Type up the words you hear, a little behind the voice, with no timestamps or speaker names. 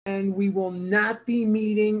and we will not be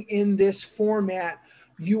meeting in this format.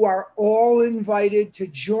 You are all invited to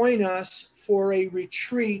join us for a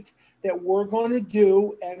retreat that we're going to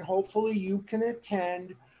do, and hopefully you can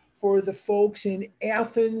attend, for the folks in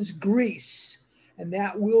Athens, Greece. And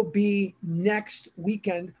that will be next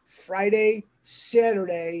weekend, Friday,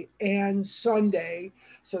 Saturday, and Sunday.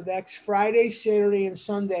 So that's Friday, Saturday, and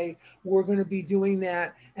Sunday. We're going to be doing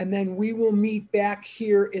that. And then we will meet back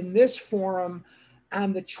here in this forum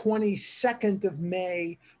on the 22nd of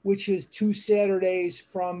May, which is 2 Saturdays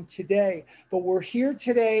from today. But we're here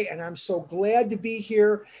today, and I'm so glad to be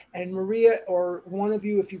here. And Maria, or one of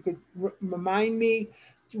you, if you could remind me,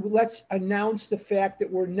 let's announce the fact that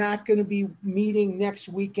we're not going to be meeting next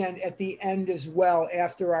weekend at the end as well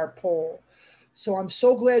after our poll. So I'm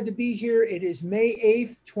so glad to be here. It is May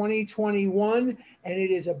 8th, 2021, and it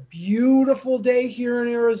is a beautiful day here in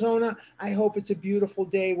Arizona. I hope it's a beautiful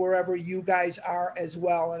day wherever you guys are as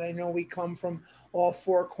well. And I know we come from all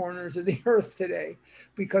four corners of the earth today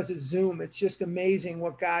because of Zoom. It's just amazing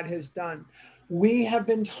what God has done. We have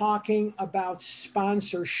been talking about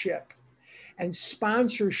sponsorship, and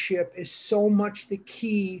sponsorship is so much the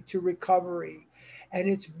key to recovery. And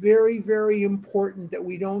it's very, very important that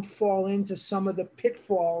we don't fall into some of the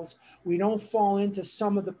pitfalls. We don't fall into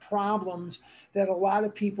some of the problems that a lot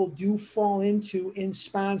of people do fall into in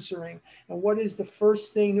sponsoring. And what is the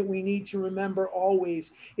first thing that we need to remember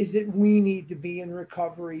always is that we need to be in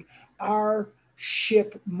recovery. Our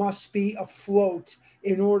ship must be afloat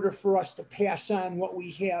in order for us to pass on what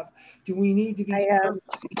we have. Do we need to be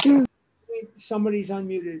perfect? Somebody's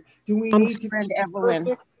unmuted. Do we need to friend be Evelyn.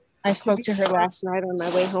 perfect? I spoke to her last night on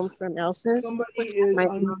my way home from Elsa's. Somebody is My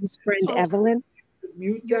unmuted. mom's friend Evelyn.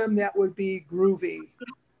 Mute them. That would be groovy.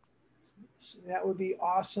 That would be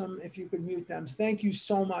awesome if you could mute them. Thank you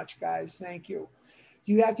so much, guys. Thank you.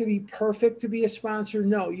 Do you have to be perfect to be a sponsor?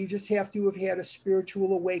 No, you just have to have had a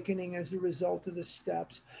spiritual awakening as a result of the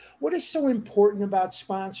steps. What is so important about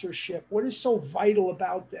sponsorship? What is so vital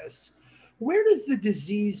about this? Where does the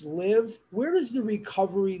disease live? Where does the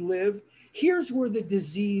recovery live? Here's where the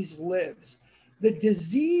disease lives. The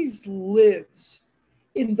disease lives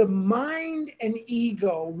in the mind and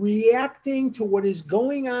ego reacting to what is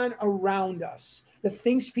going on around us, the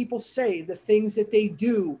things people say, the things that they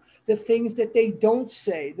do, the things that they don't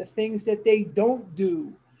say, the things that they don't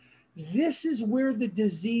do. This is where the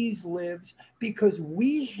disease lives because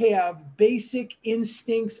we have basic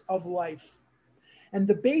instincts of life. And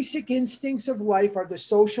the basic instincts of life are the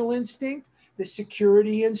social instinct, the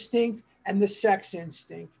security instinct, and the sex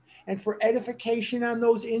instinct. And for edification on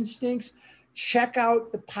those instincts, check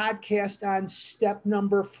out the podcast on step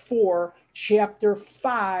number 4, chapter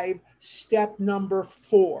 5, step number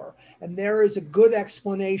 4. And there is a good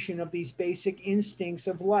explanation of these basic instincts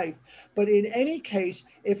of life. But in any case,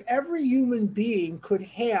 if every human being could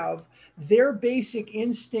have their basic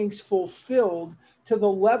instincts fulfilled to the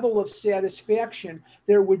level of satisfaction,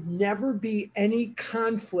 there would never be any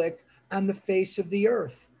conflict on the face of the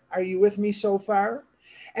earth. Are you with me so far?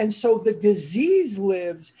 And so the disease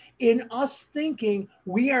lives in us thinking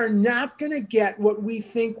we are not going to get what we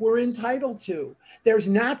think we're entitled to. There's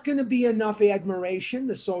not going to be enough admiration,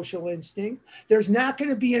 the social instinct. There's not going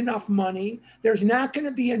to be enough money. There's not going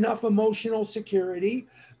to be enough emotional security.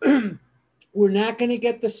 We're not going to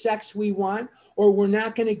get the sex we want, or we're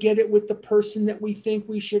not going to get it with the person that we think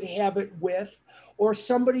we should have it with, or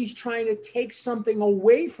somebody's trying to take something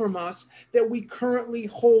away from us that we currently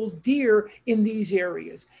hold dear in these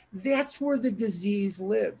areas. That's where the disease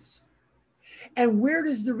lives. And where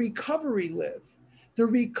does the recovery live? The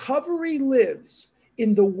recovery lives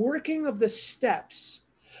in the working of the steps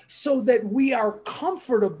so that we are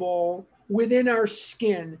comfortable within our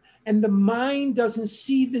skin and the mind doesn't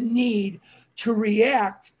see the need to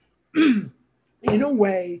react in a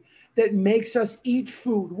way that makes us eat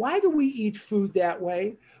food. Why do we eat food that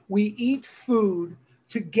way? We eat food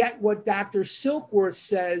to get what Dr. Silkworth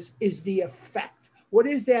says is the effect. What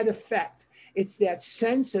is that effect? It's that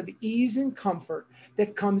sense of ease and comfort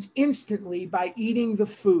that comes instantly by eating the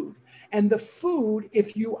food. And the food,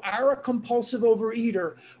 if you are a compulsive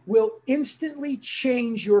overeater, will instantly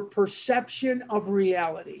change your perception of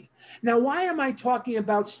reality. Now, why am I talking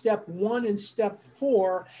about step 1 and step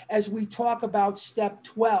 4 as we talk about step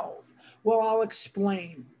 12? Well, I'll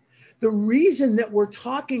explain. The reason that we're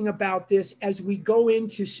talking about this as we go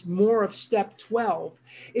into more of step 12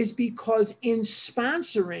 is because in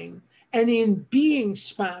sponsoring and in being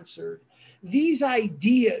sponsored, these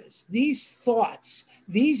ideas, these thoughts,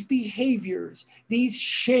 these behaviors, these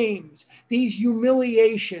shames, these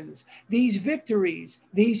humiliations, these victories,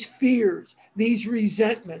 these fears, these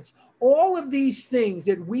resentments, all of these things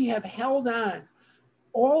that we have held on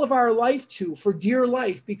all of our life to for dear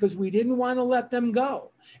life because we didn't want to let them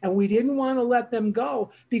go. And we didn't want to let them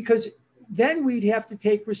go because then we'd have to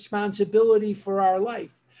take responsibility for our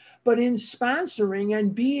life. But in sponsoring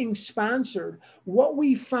and being sponsored, what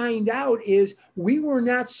we find out is we were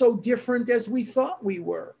not so different as we thought we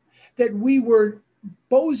were, that we were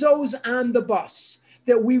bozos on the bus,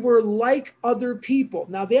 that we were like other people.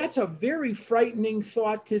 Now, that's a very frightening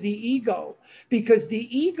thought to the ego, because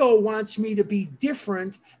the ego wants me to be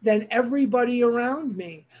different than everybody around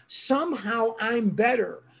me. Somehow I'm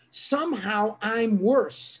better. Somehow I'm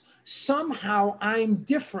worse. Somehow I'm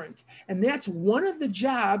different. And that's one of the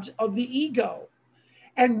jobs of the ego.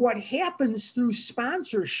 And what happens through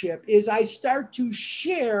sponsorship is I start to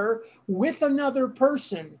share with another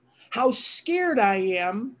person how scared I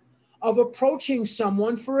am of approaching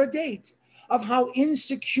someone for a date, of how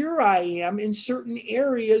insecure I am in certain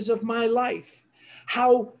areas of my life,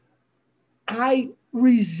 how I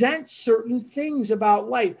resent certain things about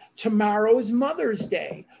life. Tomorrow is Mother's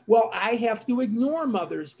Day. Well, I have to ignore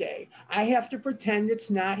Mother's Day. I have to pretend it's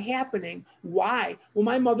not happening. Why? Well,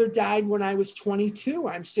 my mother died when I was 22.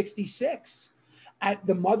 I'm 66.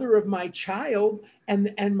 The mother of my child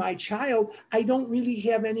and my child, I don't really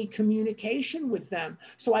have any communication with them.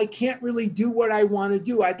 So I can't really do what I want to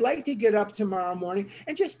do. I'd like to get up tomorrow morning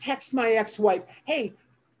and just text my ex-wife, hey,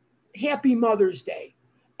 happy Mother's Day.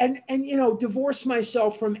 And divorce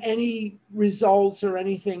myself from any results or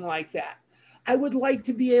anything like that. I would like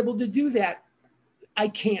to be able to do that. I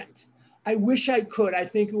can't. I wish I could. I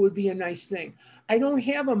think it would be a nice thing. I don't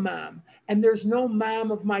have a mom, and there's no mom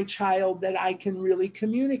of my child that I can really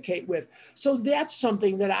communicate with. So that's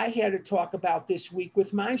something that I had to talk about this week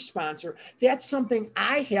with my sponsor. That's something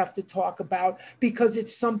I have to talk about because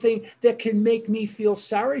it's something that can make me feel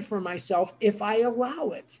sorry for myself if I allow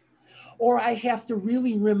it. Or I have to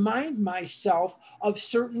really remind myself of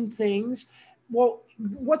certain things. Well,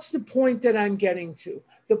 what's the point that I'm getting to?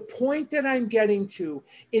 The point that I'm getting to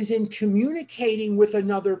is in communicating with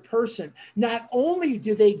another person. Not only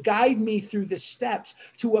do they guide me through the steps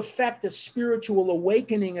to affect a spiritual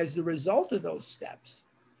awakening as the result of those steps,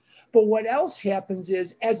 but what else happens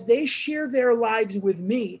is as they share their lives with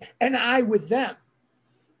me and I with them,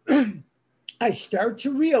 I start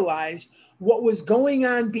to realize what was going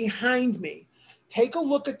on behind me. Take a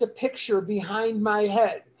look at the picture behind my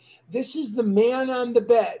head. This is the man on the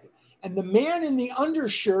bed. And the man in the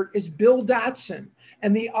undershirt is Bill Dotson.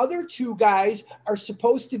 And the other two guys are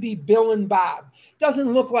supposed to be Bill and Bob.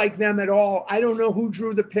 Doesn't look like them at all. I don't know who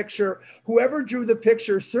drew the picture. Whoever drew the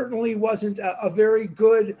picture certainly wasn't a very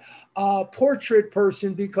good portrait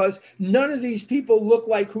person, because none of these people look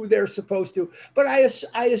like who they're supposed to. But I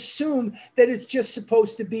assume that it's just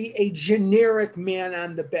supposed to be a generic man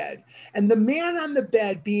on the bed. And the man on the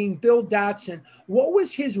bed being Bill Dotson, what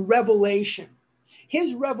was his revelation?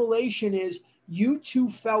 His revelation is, you two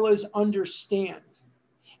fellas understand.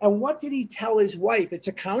 And what did he tell his wife? It's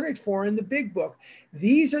accounted for in the big book.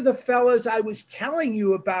 These are the fellas I was telling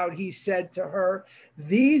you about, he said to her.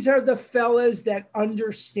 These are the fellas that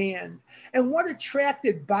understand. And what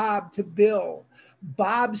attracted Bob to Bill?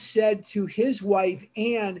 Bob said to his wife,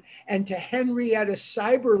 Ann, and to Henrietta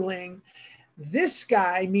Seiberling, this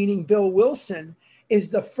guy, meaning Bill Wilson, is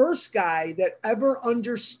the first guy that ever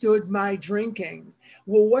understood my drinking.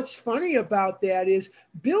 Well, what's funny about that is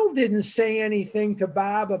Bill didn't say anything to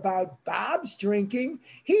Bob about Bob's drinking.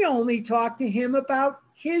 He only talked to him about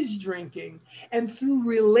his drinking. And through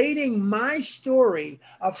relating my story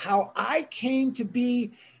of how I came to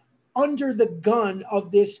be under the gun of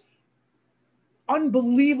this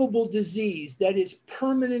unbelievable disease that is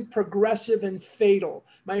permanent, progressive, and fatal.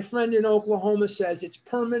 My friend in Oklahoma says it's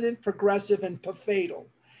permanent, progressive, and fatal.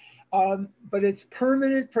 But it's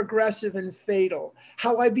permanent, progressive, and fatal.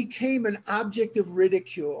 How I became an object of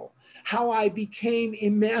ridicule. How I became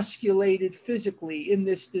emasculated physically in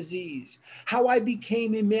this disease. How I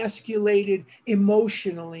became emasculated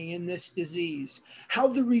emotionally in this disease. How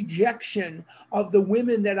the rejection of the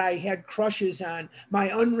women that I had crushes on, my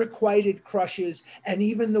unrequited crushes, and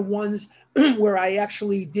even the ones where I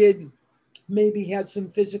actually did maybe had some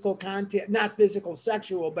physical contact, not physical,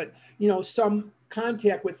 sexual, but some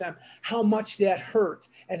contact with them, how much that hurt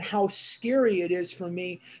and how scary it is for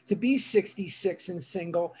me to be 66 and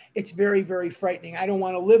single. It's very, very frightening. I don't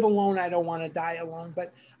want to live alone. I don't want to die alone,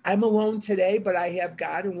 but I'm alone today, but I have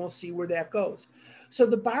God, and we'll see where that goes. So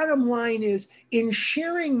the bottom line is, in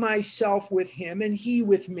sharing myself with him and he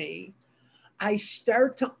with me, I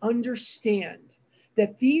start to understand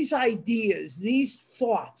that these ideas, these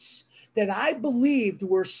thoughts, that I believed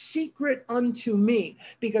were secret unto me,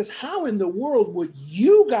 because how in the world would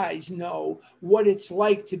you guys know what it's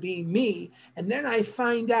like to be me? And then I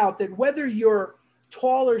find out that whether you're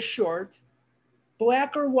tall or short,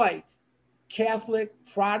 black or white, Catholic,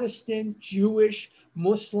 Protestant, Jewish,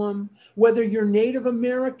 Muslim, whether you're Native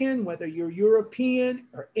American, whether you're European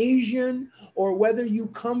or Asian, or whether you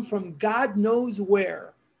come from God knows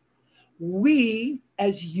where, we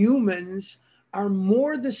as humans are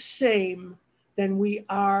more the same than we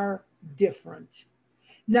are different.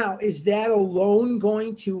 Now, is that alone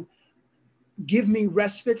going to give me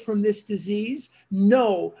respite from this disease?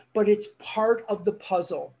 No, but it's part of the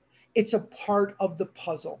puzzle. It's a part of the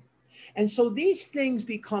puzzle. And so these things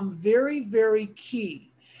become very, very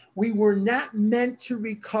key. We were not meant to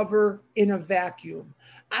recover in a vacuum.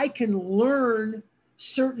 I can learn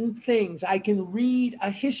certain things. I can read a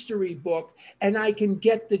history book and I can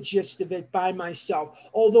get the gist of it by myself,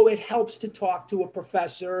 although it helps to talk to a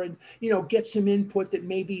professor and, get some input that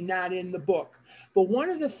may be not in the book. But one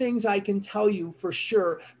of the things I can tell you for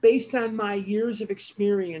sure, based on my years of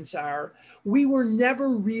experience, are we were never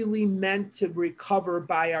really meant to recover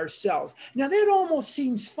by ourselves. Now, that almost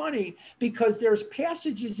seems funny because there's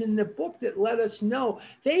passages in the book that let us know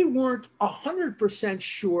they weren't 100%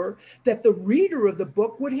 sure that the reader of the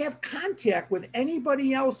book would have contact with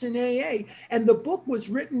anybody else in AA. And the book was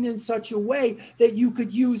written in such a way that you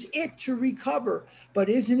could use it to recover. But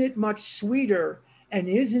isn't it much sweeter? And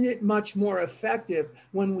isn't it much more effective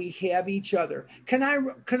when we have each other? Can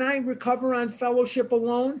I recover on fellowship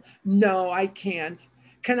alone? No, I can't.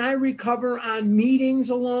 Can I recover on meetings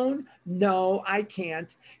alone? No, I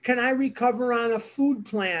can't. Can I recover on a food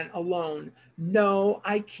plan alone? No,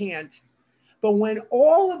 I can't. But when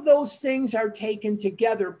all of those things are taken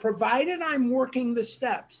together, provided I'm working the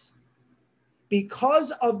steps,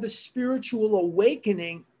 because of the spiritual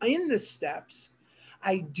awakening in the steps,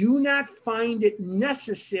 I do not find it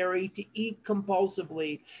necessary to eat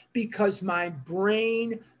compulsively because my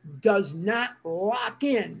brain does not lock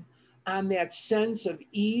in on that sense of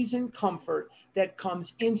ease and comfort that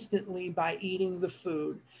comes instantly by eating the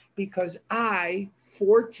food, because I,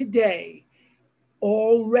 for today,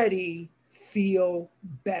 already feel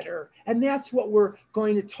better. And that's what we're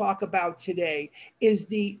going to talk about today, is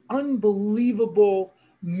the unbelievable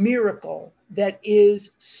miracle that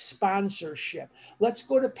is sponsorship. Let's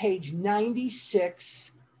go to page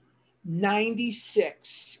 96.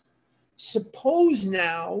 96. Suppose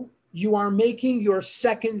now you are making your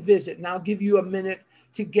second visit, and I'll give you a minute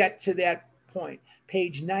to get to that point.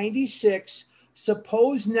 Page 96.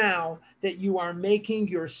 Suppose now that you are making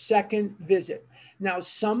your second visit. Now,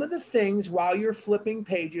 some of the things, while you're flipping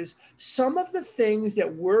pages, some of the things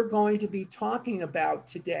that we're going to be talking about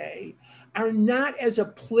today are not as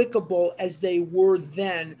applicable as they were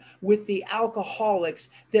then with the alcoholics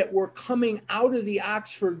that were coming out of the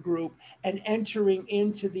Oxford group and entering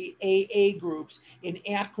into the AA groups in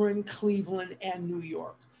Akron, Cleveland, and New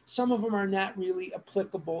York. Some of them are not really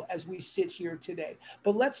applicable as we sit here today.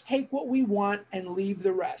 But let's take what we want and leave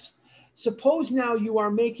the rest. Suppose now you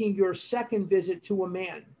are making your second visit to a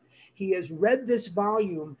man. He has read this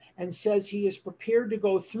volume and says he is prepared to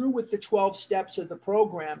go through with the 12 steps of the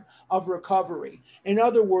program of recovery. In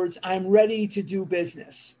other words, I'm ready to do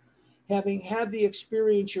business. Having had the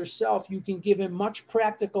experience yourself, you can give him much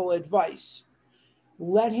practical advice.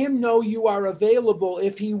 Let him know you are available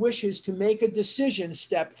if he wishes to make a decision,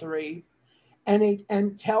 step 3,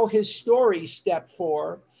 and tell his story, step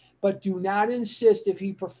 4, but do not insist if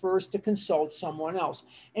he prefers to consult someone else.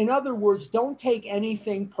 In other words, don't take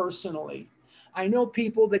anything personally. I know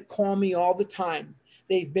people that call me all the time.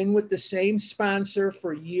 They've been with the same sponsor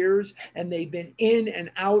for years, and they've been in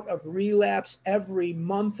and out of relapse every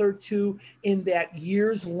month or two in that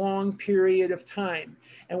years-long period of time.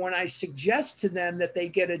 And when I suggest to them that they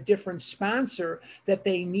get a different sponsor, that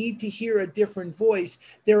they need to hear a different voice,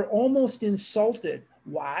 they're almost insulted.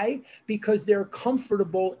 Why? Because they're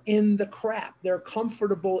comfortable in the crap. They're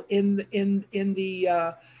comfortable in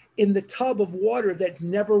the tub of water that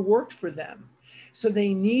never worked for them. So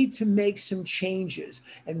they need to make some changes.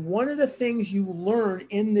 And one of the things you learn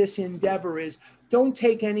in this endeavor is don't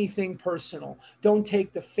take anything personal. Don't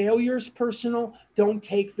take the failures personal. Don't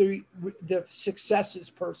take the successes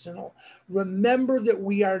personal. Remember that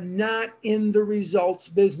we are not in the results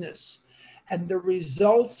business. And the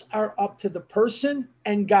results are up to the person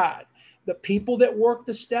and God. The people that work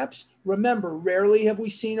the steps Remember, rarely have we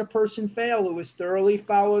seen a person fail who has thoroughly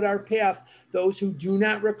followed our path. Those who do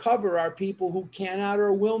not recover are people who cannot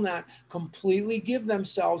or will not completely give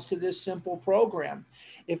themselves to this simple program.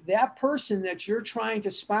 If that person that you're trying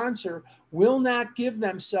to sponsor will not give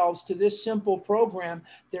themselves to this simple program,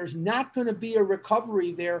 there's not going to be a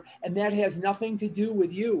recovery there, and that has nothing to do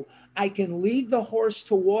with you. I can lead the horse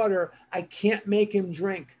to water. I can't make him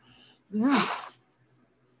drink.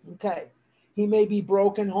 Okay. He may be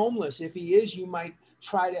broken, homeless. If he is, you might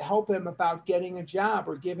try to help him about getting a job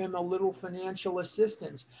or give him a little financial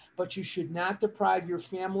assistance. But you should not deprive your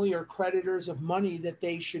family or creditors of money that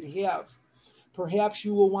they should have. Perhaps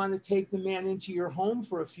you will want to take the man into your home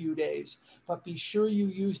for a few days, but be sure you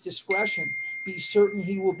use discretion. Be certain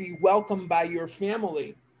he will be welcomed by your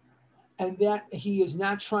family and that he is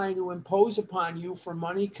not trying to impose upon you for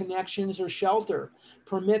money, connections, or shelter.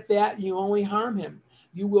 Permit that, you only harm him.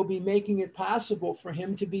 You will be making it possible for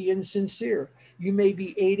him to be insincere. You may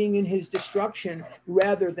be aiding in his destruction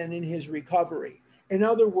rather than in his recovery. In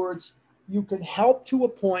other words, you can help to a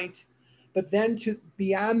point, but then to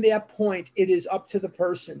beyond that point, it is up to the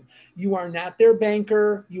person. You are not their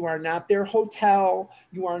banker. You are not their hotel.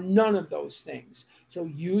 You are none of those things. So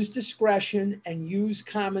use discretion and use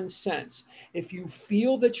common sense. If you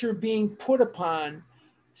feel that you're being put upon,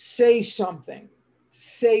 say something.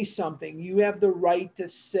 Say something. You have the right to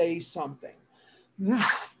say something.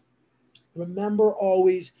 Remember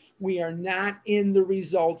always, we are not in the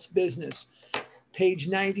results business. Page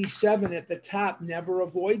 97 at the top, never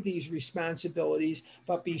avoid these responsibilities,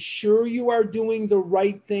 but be sure you are doing the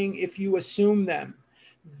right thing if you assume them.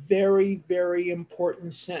 Very, very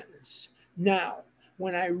important sentence. Now,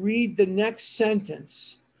 when I read the next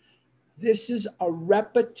sentence, this is a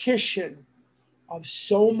repetition of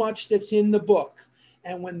so much that's in the book.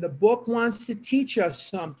 And when the book wants to teach us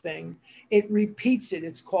something, it repeats it.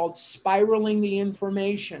 It's called spiraling the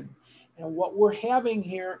information. And what we're having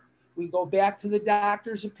here, we go back to the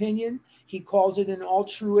doctor's opinion. He calls it an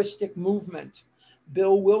altruistic movement.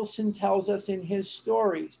 Bill Wilson tells us in his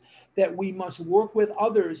stories that we must work with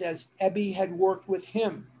others as Ebby had worked with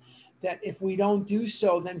him. That if we don't do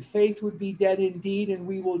so, then faith would be dead indeed, and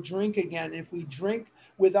we will drink again. If we drink,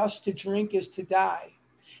 with us to drink is to die.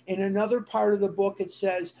 In another part of the book, it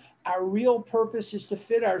says, our real purpose is to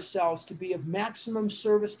fit ourselves to be of maximum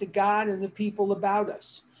service to God and the people about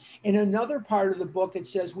us. In another part of the book, it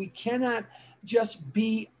says we cannot just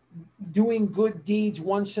be doing good deeds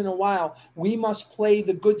once in a while. We must play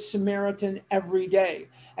the Good Samaritan every day.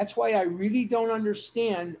 That's why I really don't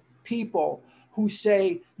understand people who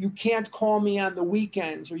say you can't call me on the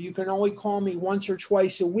weekends, or you can only call me once or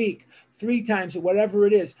twice a week, 3 times, or whatever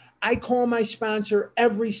it is. I call my sponsor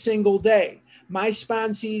every single day. My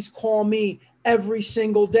sponsees call me every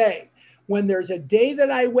single day. When there's a day that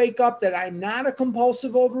I wake up that I'm not a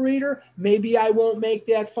compulsive overeater, maybe I won't make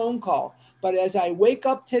that phone call. But as I wake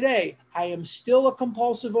up today, I am still a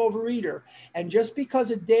compulsive overeater. And just because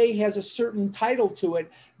a day has a certain title to it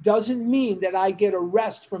doesn't mean that I get a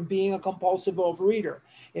rest from being a compulsive overeater.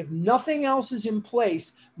 If nothing else is in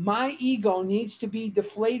place, my ego needs to be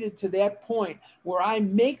deflated to that point where I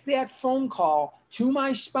make that phone call to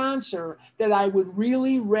my sponsor that I would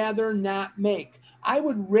really rather not make. I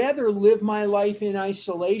would rather live my life in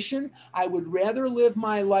isolation. I would rather live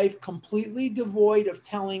my life completely devoid of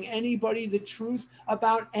telling anybody the truth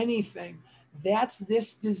about anything. That's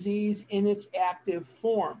this disease in its active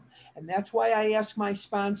form. And that's why I ask my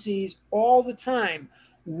sponsees all the time,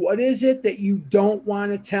 what is it that you don't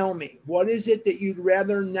want to tell me? What is it that you'd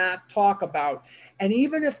rather not talk about? And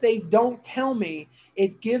even if they don't tell me,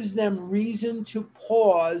 it gives them reason to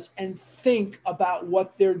pause and think about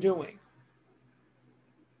what they're doing.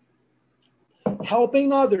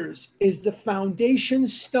 Helping others is the foundation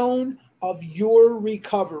stone of your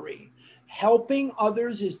recovery. Helping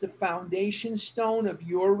others is the foundation stone of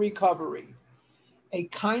your recovery. A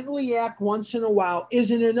kindly act once in a while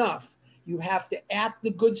isn't enough. You have to act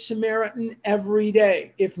the Good Samaritan every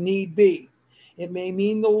day, if need be. It may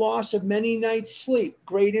mean the loss of many nights' sleep,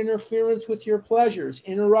 great interference with your pleasures,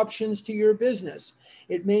 interruptions to your business.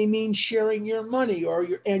 It may mean sharing your money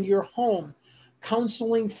and your home,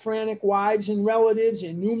 counseling frantic wives and relatives,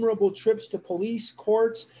 innumerable trips to police,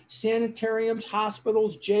 courts, sanitariums,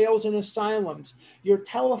 hospitals, jails, and asylums. Your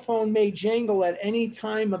telephone may jangle at any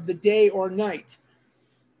time of the day or night.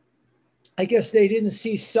 I guess they didn't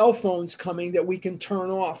see cell phones coming that we can turn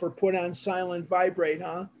off or put on silent vibrate,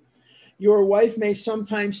 huh? Your wife may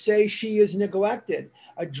sometimes say she is neglected.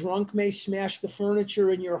 A drunk may smash the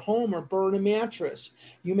furniture in your home or burn a mattress.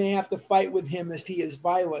 You may have to fight with him if he is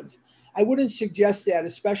violent. I wouldn't suggest that,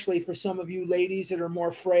 especially for some of you ladies that are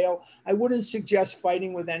more frail. I wouldn't suggest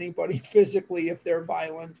fighting with anybody physically if they're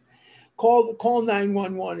violent. Call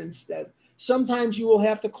 911 instead. Sometimes you will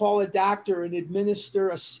have to call a doctor and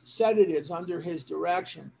administer sedatives under his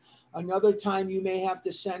direction. Another time you may have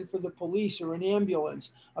to send for the police or an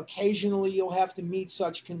ambulance. Occasionally you'll have to meet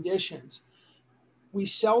such conditions. We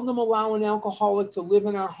seldom allow an alcoholic to live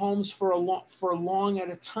in our homes for long at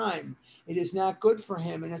a time. It is not good for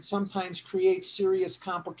him, and it sometimes creates serious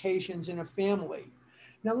complications in a family.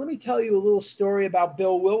 Now, let me tell you a little story about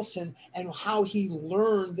Bill Wilson and how he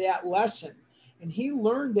learned that lesson. And he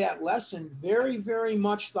learned that lesson very, very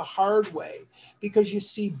much the hard way, because you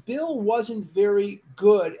see, Bill wasn't very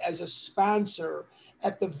good as a sponsor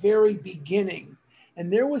at the very beginning.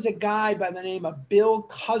 And there was a guy by the name of Bill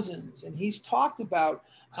Cousins, and he's talked about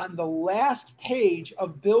on the last page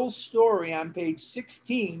of Bill's story on page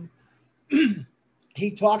 16.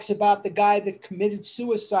 He talks about the guy that committed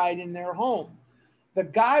suicide in their home. The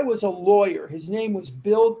guy was a lawyer. His name was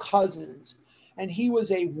Bill Cousins, and he was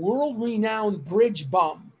a world-renowned bridge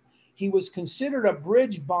bum. He was considered a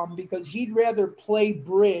bridge bum because he'd rather play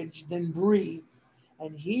bridge than breathe,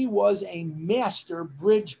 and he was a master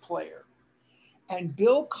bridge player. And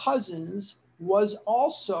Bill Cousins was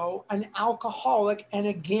also an alcoholic and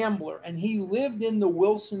a gambler, and he lived in the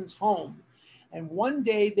Wilsons' home. And one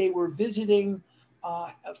day they were visiting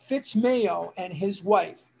Fitz Mayo and his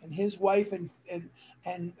wife. And his wife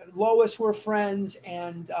and Lois were friends,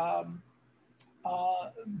 and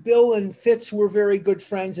Bill and Fitz were very good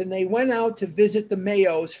friends. And they went out to visit the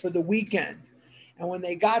Mayos for the weekend. And when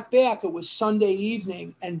they got back, it was Sunday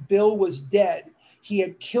evening, and Bill was dead. He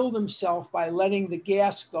had killed himself by letting the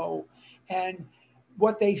gas go. And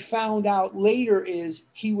what they found out later is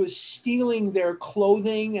he was stealing their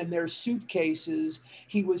clothing and their suitcases.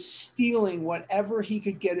 He was stealing whatever he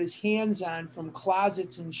could get his hands on from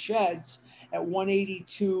closets and sheds at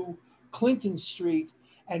 182 Clinton Street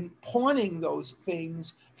and pawning those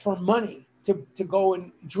things for money to go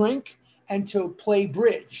and drink and to play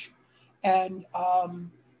bridge. And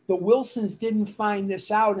the Wilsons didn't find this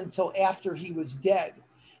out until after he was dead.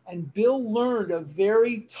 And Bill learned a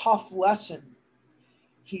very tough lesson.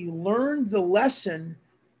 He learned the lesson: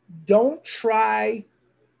 don't try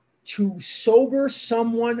to sober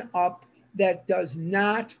someone up that does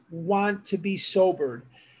not want to be sobered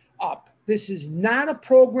up. This is not a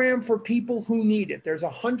program for people who need it. There's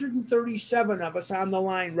 137 of us on the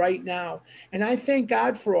line right now. And I thank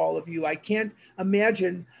God for all of you. I can't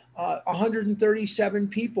imagine 137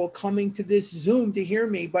 people coming to this Zoom to hear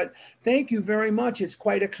me, but thank you very much. It's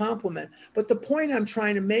quite a compliment. But the point I'm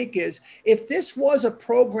trying to make is, if this was a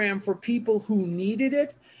program for people who needed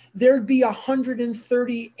it, there'd be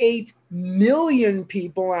 138 million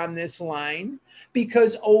people on this line,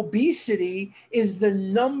 because obesity is the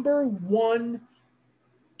number one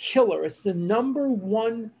killer. It's the number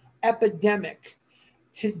one epidemic.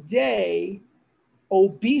 Today,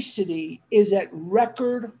 obesity is at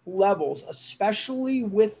record levels, especially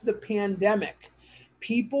with the pandemic.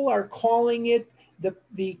 People are calling it the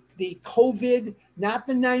COVID, not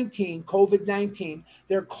the COVID-19.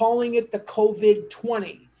 They're calling it the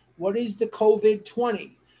COVID-20. What is the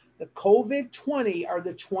COVID-20? The COVID-20 are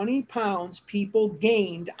the 20 pounds people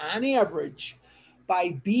gained on average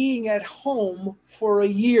by being at home for a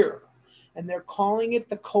year. And they're calling it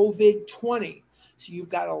the COVID-20. So you've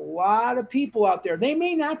got a lot of people out there. They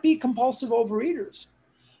may not be compulsive overeaters,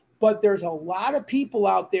 but there's a lot of people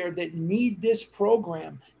out there that need this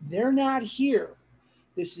program. They're not here.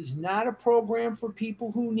 This is not a program for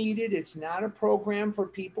people who need it. It's not a program for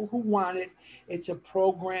people who want it. It's a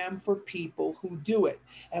program for people who do it.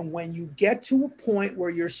 And when you get to a point where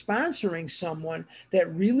you're sponsoring someone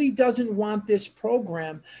that really doesn't want this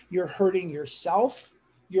program, you're hurting yourself,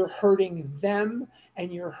 you're hurting them,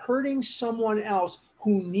 and you're hurting someone else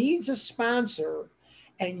who needs a sponsor,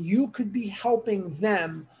 and you could be helping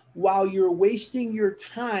them while you're wasting your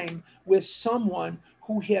time with someone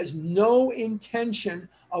who has no intention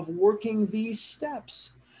of working these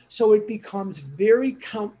steps. So it becomes very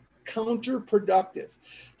counterproductive.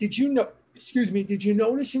 Did you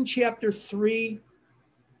notice in chapter 3,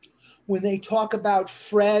 when they talk about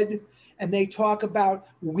Fred and they talk about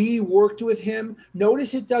we worked with him?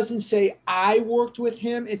 Notice it doesn't say I worked with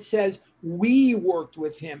him. It says we worked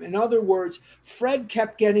with him. In other words, Fred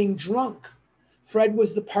kept getting drunk. Fred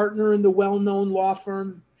was the partner in the well-known law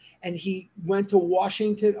firm, and he went to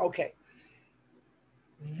Washington. Okay.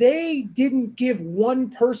 They didn't give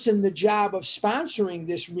one person the job of sponsoring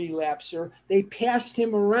this relapser. They passed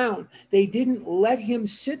him around. They didn't let him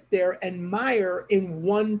sit there and mire in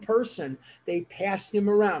one person. They passed him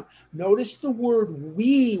around. Notice the word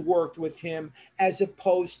we worked with him as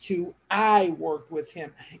opposed to I worked with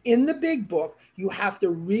him. In the big book, you have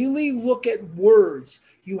to really look at words.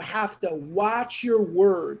 You have to watch your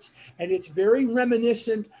words. And it's very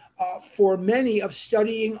reminiscent for many of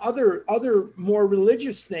studying other more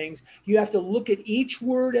religious things. You have to look at each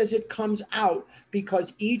word as it comes out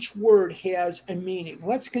because each word has a meaning.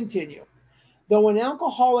 Let's continue. Though an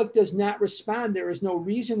alcoholic does not respond, there is no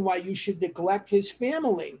reason why you should neglect his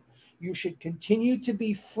family. You should continue to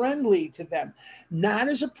be friendly to them. Not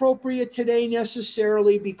as appropriate today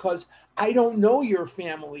necessarily because I don't know your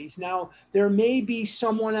families. Now, there may be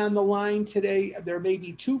someone on the line today. There may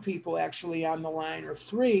be two people actually on the line or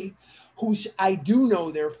three whose I do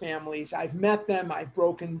know their families. I've met them. I've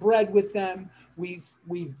broken bread with them. We've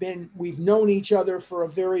known each other for a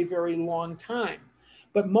very, very long time.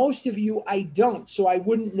 But most of you, I don't. So I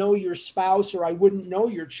wouldn't know your spouse or I wouldn't know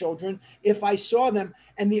your children if I saw them.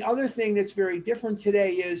 And the other thing that's very different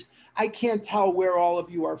today is I can't tell where all of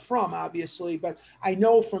you are from, obviously, but I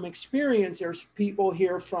know from experience there's people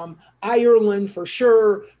here from Ireland for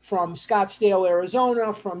sure, from Scottsdale,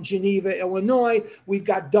 Arizona, from Geneva, Illinois. We've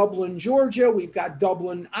got Dublin, Georgia. We've got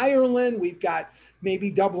Dublin, Ireland. We've got maybe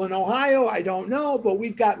Dublin, Ohio. I don't know, but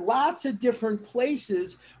we've got lots of different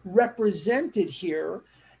places represented here.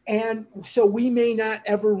 And so we may not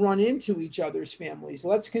ever run into each other's families.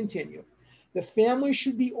 Let's continue. The family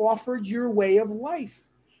should be offered your way of life.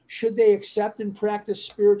 Should they accept and practice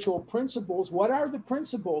spiritual principles? What are the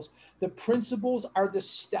principles? The principles are the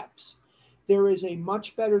steps. There is a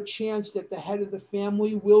much better chance that the head of the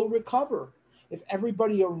family will recover. If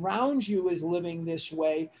everybody around you is living this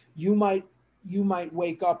way, you might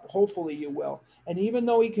wake up, hopefully you will. And even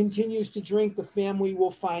though he continues to drink, the family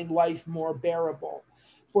will find life more bearable.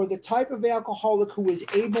 For the type of alcoholic who is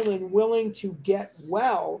able and willing to get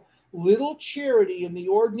well, little charity in the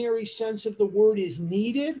ordinary sense of the word is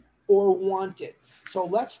needed or wanted. So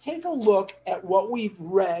let's take a look at what we've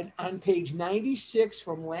read on page 96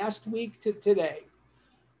 from last week to today.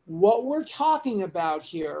 What we're talking about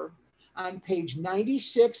here on page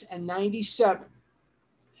 96 and 97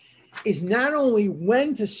 is not only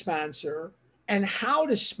when to sponsor and how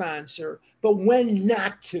to sponsor, but when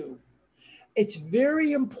not to. It's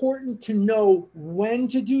very important to know when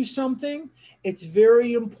to do something. It's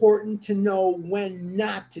very important to know when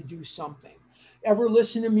not to do something. Ever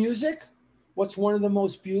listen to music? What's one of the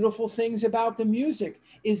most beautiful things about the music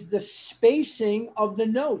is the spacing of the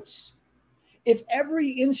notes. If every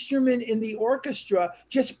instrument in the orchestra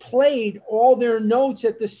just played all their notes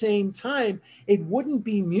at the same time, it wouldn't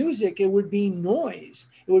be music, it would be noise.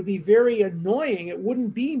 It would be very annoying. It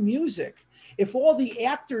wouldn't be music. If all the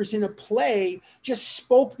actors in a play just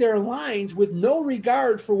spoke their lines with no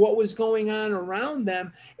regard for what was going on around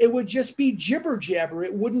them, it would just be jibber jabber.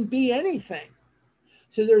 It wouldn't be anything.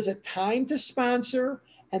 So there's a time to sponsor.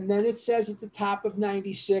 And then it says at the top of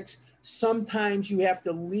 96, sometimes you have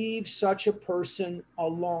to leave such a person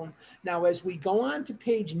alone. Now, as we go on to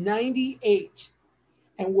page 98,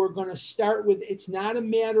 and we're going to start with, it's not a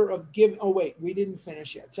matter of giving, oh, wait, we didn't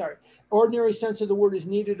finish yet. Sorry. Ordinary sense of the word is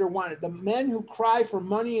needed or wanted. The men who cry for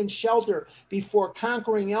money and shelter before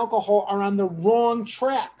conquering alcohol are on the wrong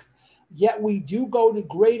track. Yet we do go to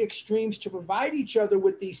great extremes to provide each other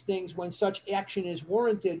with these things when such action is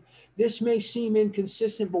warranted. This may seem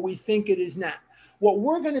inconsistent, but we think it is not. What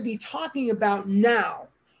we're going to be talking about now,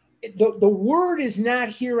 the word is not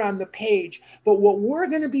here on the page, but what we're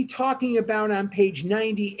going to be talking about on page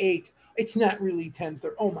 98, it's not really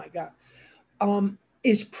 1030, oh my God,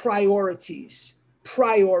 is priorities.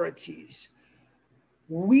 Priorities.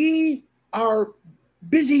 We are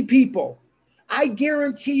busy people. I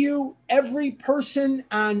guarantee you every person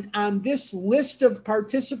on this list of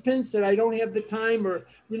participants that I don't have the time or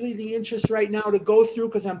really the interest right now to go through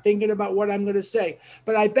because I'm thinking about what I'm going to say.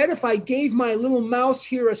 But I bet if I gave my little mouse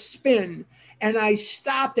here a spin and I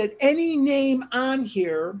stopped at any name on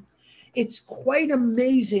here, it's quite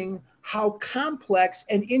amazing how complex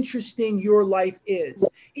and interesting your life is.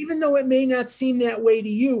 Even though it may not seem that way to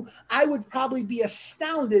you, I would probably be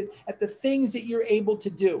astounded at the things that you're able to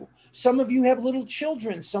do. Some of you have little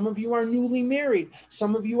children. Some of you are newly married.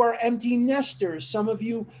 Some of you are empty nesters. Some of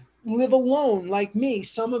you live alone like me.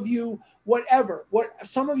 Some of you, whatever.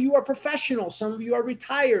 Some of you are professionals. Some of you are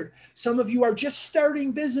retired. Some of you are just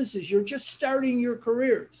starting businesses. You're just starting your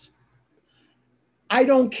careers. I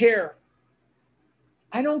don't care.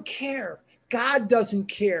 I don't care. God doesn't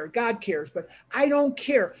care. God cares, but I don't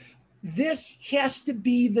care. This has to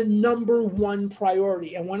be the number one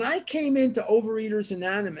priority. And when I came into Overeaters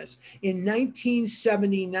Anonymous in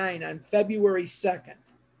 1979 on February 2nd,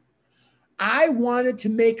 I wanted to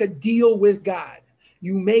make a deal with God.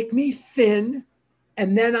 You make me thin,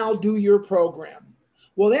 and then I'll do your program.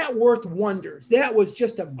 Well, that worked wonders. That was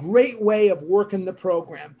just a great way of working the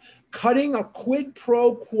program, cutting a quid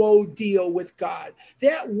pro quo deal with God.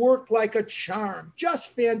 That worked like a charm,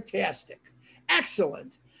 just fantastic,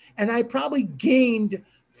 excellent. And I probably gained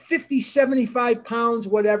 50, 75 pounds,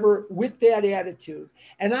 whatever, with that attitude.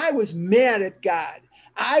 And I was mad at God.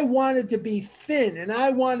 I wanted to be thin and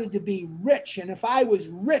I wanted to be rich. And if I was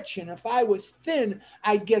rich and if I was thin,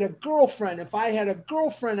 I'd get a girlfriend. If I had a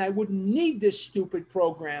girlfriend, I wouldn't need this stupid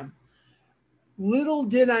program. Little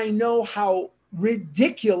did I know how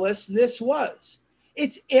ridiculous this was.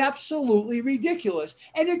 It's absolutely ridiculous.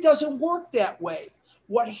 And it doesn't work that way.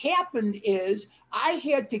 What happened is I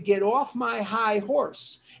had to get off my high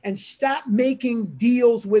horse and stop making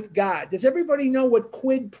deals with God. Does everybody know what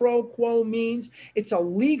quid pro quo means? It's a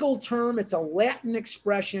legal term. It's a Latin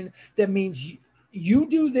expression that means you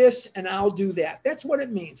do this and I'll do that. That's what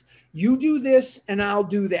it means. You do this and I'll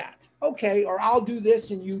do that. Okay, or I'll do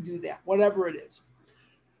this and you do that, whatever it is.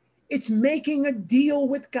 It's making a deal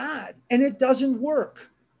with God, and it doesn't work.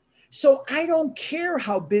 So I don't care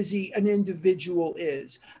how busy an individual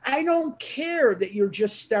is. I don't care that you're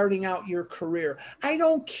just starting out your career. I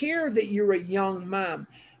don't care that you're a young mom.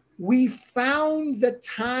 We found the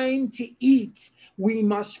time to eat. We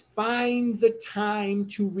must find the time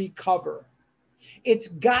to recover. It's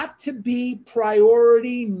got to be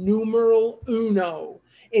priority numeral uno.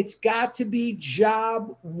 It's got to be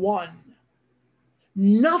job one.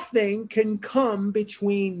 Nothing can come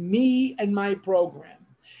between me and my program.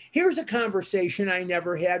 Here's a conversation I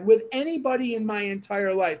never had with anybody in my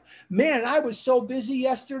entire life. Man, I was so busy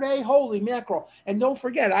yesterday. Holy mackerel. And don't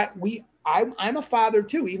forget, I'm a father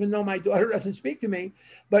too, even though my daughter doesn't speak to me,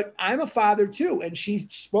 but I'm a father too. And she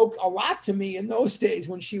spoke a lot to me in those days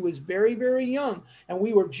when she was very, very young. And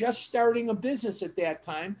we were just starting a business at that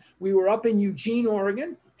time. We were up in Eugene,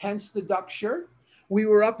 Oregon, hence the duck shirt. We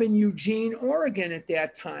were up in Eugene, Oregon at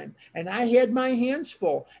that time, and I had my hands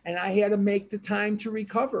full, and I had to make the time to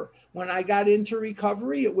recover. When I got into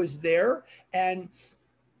recovery, it was there, and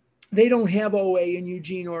they don't have OA in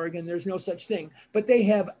Eugene, Oregon. There's no such thing, but they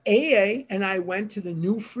have AA, and I went to the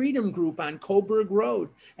New Freedom Group on Coburg Road,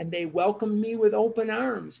 and they welcomed me with open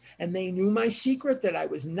arms, and they knew my secret that I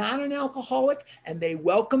was not an alcoholic, and they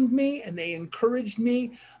welcomed me, and they encouraged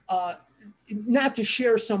me, not to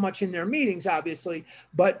share so much in their meetings, obviously,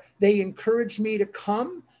 but they encouraged me to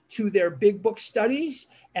come to their big book studies.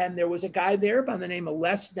 And there was a guy there by the name of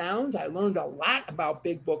Les Downs. I learned a lot about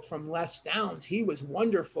Big Book from Les Downs. He was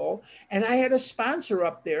wonderful. And I had a sponsor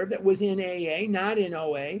up there that was in AA, not in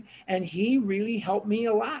OA. And he really helped me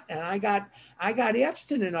a lot. And I got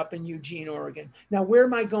abstinent up in Eugene, Oregon. Now, where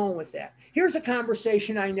am I going with that? Here's a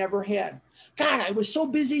conversation I never had. God, I was so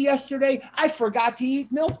busy yesterday, I forgot to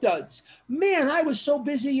eat Milk Duds. Man, I was so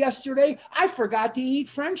busy yesterday, I forgot to eat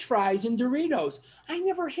French fries and Doritos. I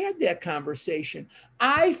never had that conversation.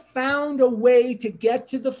 I found a way to get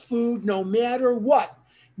to the food no matter what.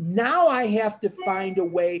 Now I have to find a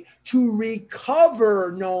way to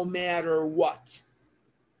recover no matter what.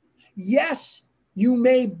 Yes, you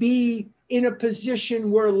may be in a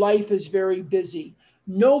position where life is very busy.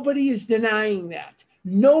 Nobody is denying that.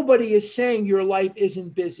 Nobody is saying your life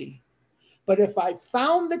isn't busy. But if I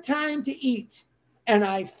found the time to eat, and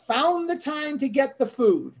I found the time to get the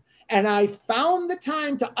food, and I found the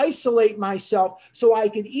time to isolate myself so I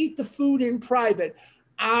could eat the food in private,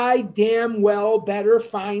 I damn well better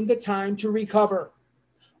find the time to recover.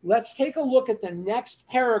 Let's take a look at the next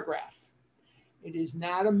paragraph. It is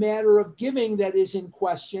not a matter of giving that is in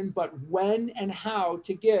question, but when and how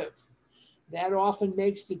to give. That often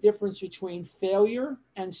makes the difference between failure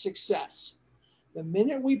and success. The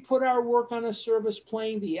minute we put our work on a service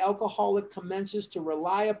plane, the alcoholic commences to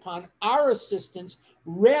rely upon our assistance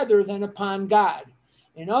rather than upon God.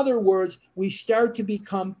 In other words, we start to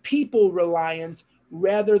become people reliant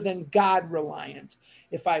rather than God reliant.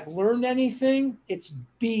 If I've learned anything, it's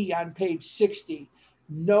B on page 60.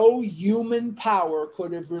 No human power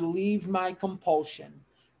could have relieved my compulsion.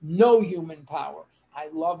 No human power. I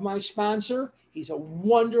love my sponsor. He's a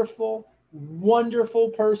wonderful, wonderful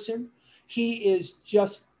person. He is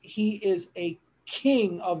a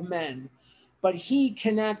king of men, but he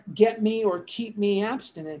cannot get me or keep me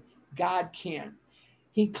abstinent. God can.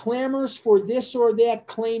 He clamors for this or that,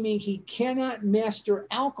 claiming he cannot master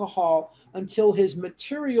alcohol until his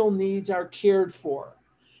material needs are cared for.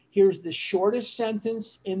 Here's the shortest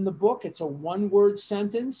sentence in the book. It's a one-word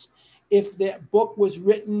sentence. If that book was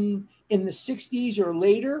written in the 60s or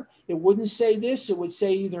later, it wouldn't say this. It would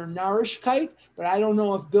say either Narishkeit, but I don't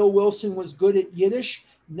know if Bill Wilson was good at Yiddish.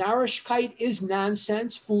 Narishkeit is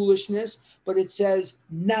nonsense, foolishness, but it says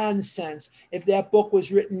nonsense. If that book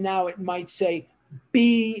was written now, it might say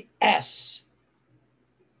BS.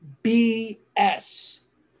 BS.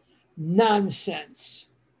 Nonsense.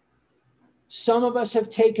 Some of us have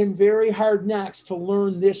taken very hard knocks to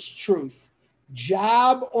learn this truth.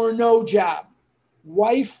 Job or no job,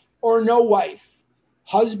 wife or no wife,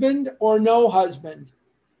 husband or no husband.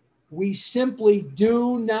 We simply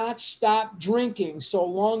do not stop drinking so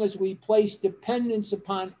long as we place dependence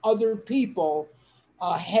upon other people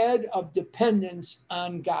ahead of dependence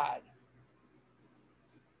on God.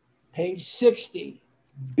 Page 60,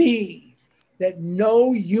 B, that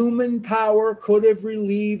no human power could have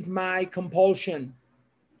relieved my compulsion.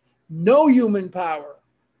 No human power.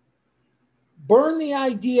 Burn the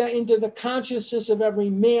idea into the consciousness of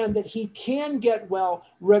every man that he can get well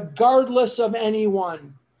regardless of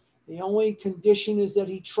anyone. The only condition is that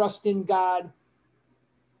he trust in God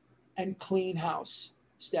and clean house.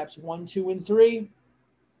 Steps 1, 2, and 3.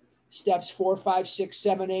 Steps 4, 5, 6,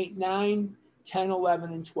 7, 8, 9, 10,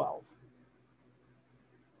 11, and 12.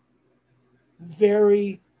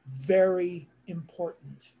 Very, very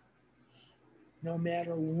important. No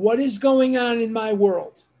matter what is going on in my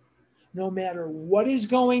world, no matter what is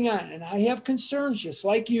going on, and I have concerns just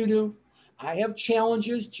like you do. I have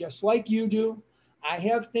challenges just like you do. I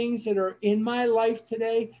have things that are in my life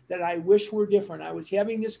today that I wish were different. I was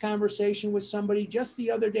having this conversation with somebody just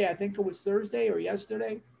the other day. I think it was Thursday or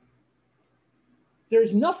yesterday.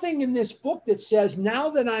 There's nothing in this book that says now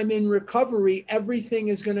that I'm in recovery, everything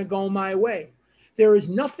is going to go my way. There is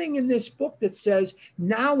nothing in this book that says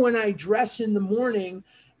now when I dress in the morning,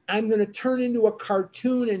 I'm going to turn into a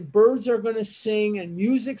cartoon and birds are going to sing and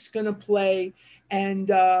music's going to play. And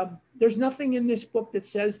there's nothing in this book that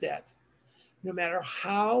says that. No matter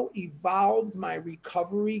how evolved my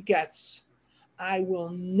recovery gets, I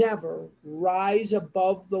will never rise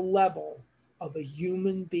above the level of a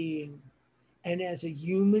human being. And as a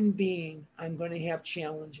human being, I'm going to have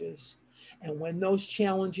challenges. And when those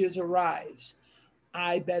challenges arise,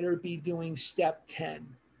 I better be doing step 10.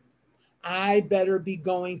 I better be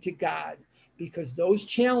going to God because those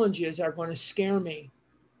challenges are going to scare me.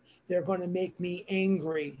 They're going to make me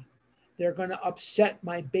angry. They're going to upset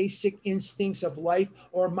my basic instincts of life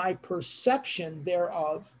or my perception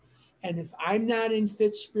thereof. And if I'm not in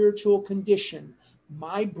fit spiritual condition,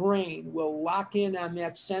 my brain will lock in on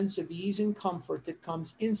that sense of ease and comfort that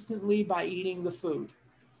comes instantly by eating the food.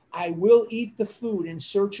 I will eat the food in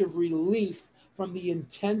search of relief from the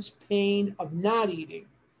intense pain of not eating.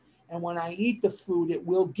 And when I eat the food, it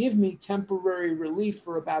will give me temporary relief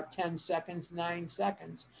for about 10 seconds, 9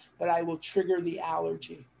 seconds, but I will trigger the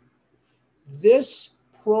allergy. This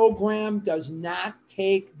program does not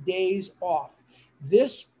take days off.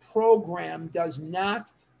 This program does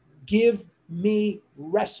not give me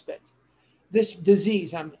respite. This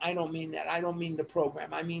disease, I don't mean that. I don't mean the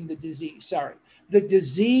program. I mean the disease. Sorry. The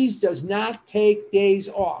disease does not take days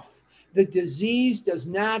off. The disease does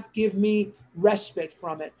not give me respite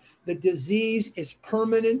from it. The disease is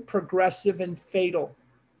permanent, progressive, and fatal.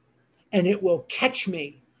 And it will catch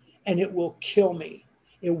me and it will kill me.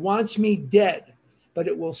 It wants me dead, but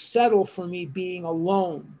it will settle for me being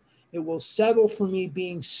alone. It will settle for me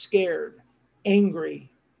being scared,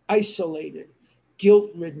 angry, isolated,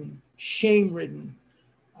 guilt-ridden, shame-ridden,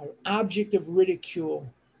 an object of ridicule,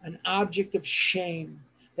 an object of shame,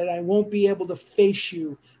 that I won't be able to face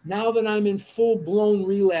you. Now that I'm in full-blown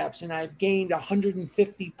relapse and I've gained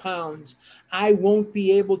 150 pounds, I won't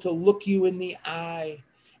be able to look you in the eye.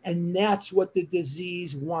 And that's what the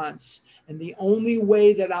disease wants. And the only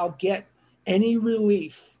way that I'll get any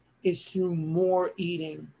relief is through more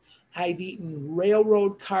eating. I've eaten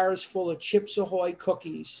railroad cars full of Chips Ahoy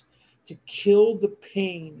cookies to kill the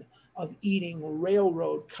pain of eating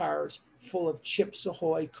railroad cars full of Chips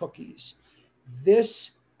Ahoy cookies.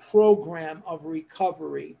 This program of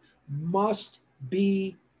recovery must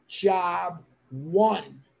be job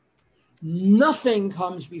one. Nothing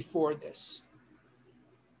comes before this.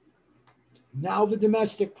 Now the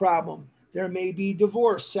domestic problem. There may be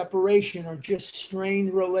divorce, separation, or just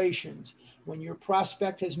strained relations. When your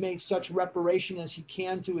prospect has made such reparation as he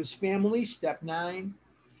can to his family, step 9,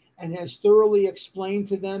 and has thoroughly explained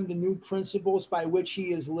to them the new principles by which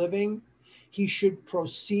he is living, He should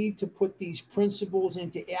proceed to put these principles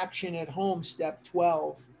into action at home. Step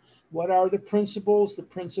 12. What are the principles? The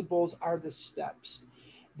principles are the steps.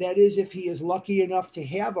 That is, if he is lucky enough to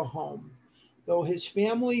have a home, though his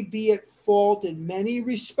family be at fault in many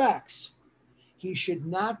respects, he should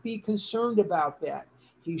not be concerned about that.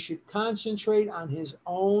 He should concentrate on his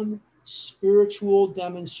own spiritual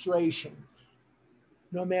demonstration.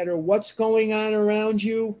 No matter what's going on around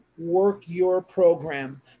you, work your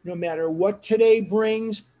program. No matter what today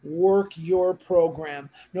brings, work your program.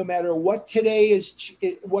 No matter what today is,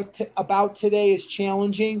 about today is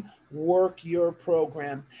challenging, work your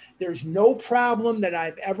program. There's no problem that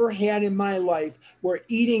I've ever had in my life where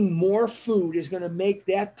eating more food is going to make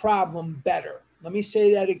that problem better. Let me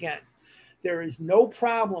say that again. There is no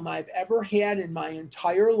problem I've ever had in my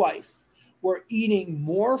entire life where eating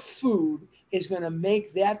more food is going to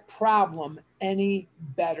make that problem any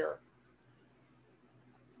better.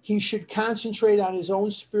 He should concentrate on his own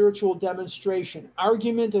spiritual demonstration.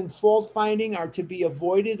 Argument and fault finding are to be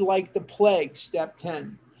avoided like the plague. Step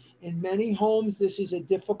 10. In many homes, this is a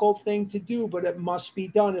difficult thing to do, but it must be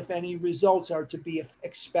done if any results are to be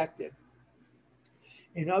expected.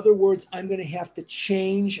 In other words, I'm going to have to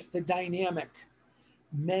change the dynamic.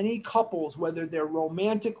 Many couples, whether they're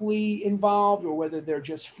romantically involved or whether they're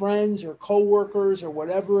just friends or coworkers or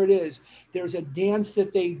whatever it is, there's a dance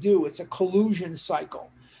that they do. It's a collusion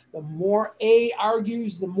cycle. The more A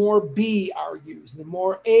argues, the more B argues. The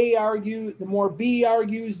more A argues, the more B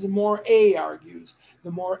argues, the more A argues.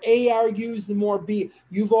 The more A argues, the more B.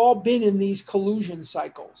 You've all been in these collusion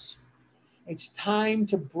cycles. It's time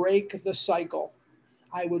to break the cycle.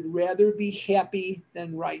 I would rather be happy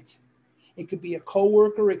than right. It could be a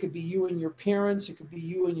coworker, it could be you and your parents, it could be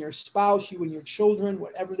you and your spouse, you and your children,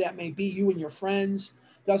 whatever that may be, you and your friends,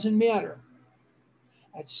 doesn't matter.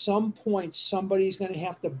 At some point, somebody's going to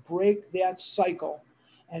have to break that cycle.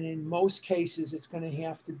 And in most cases, it's going to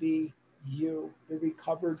have to be you, the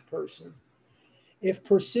recovered person. If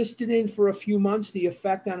persisted in for a few months, the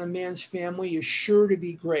effect on a man's family is sure to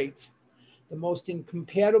be great. The most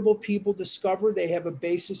incompatible people discover they have a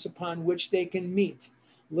basis upon which they can meet.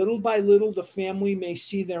 Little by little, the family may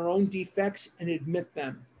see their own defects and admit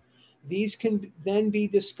them. These can then be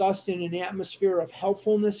discussed in an atmosphere of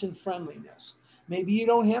helpfulness and friendliness. Maybe you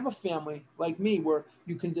don't have a family like me where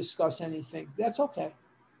you can discuss anything. That's okay.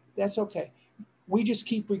 That's okay. We just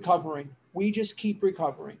keep recovering. We just keep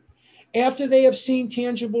recovering. After they have seen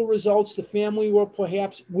tangible results, the family will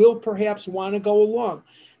perhaps want to go along.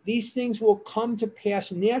 These things will come to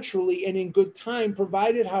pass naturally and in good time,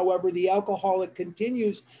 provided, however, the alcoholic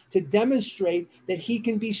continues to demonstrate that he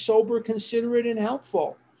can be sober, considerate, and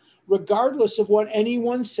helpful, regardless of what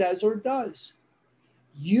anyone says or does.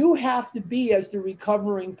 You have to be, as the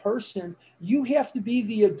recovering person, you have to be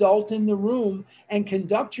the adult in the room and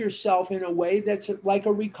conduct yourself in a way that's like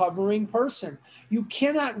a recovering person. You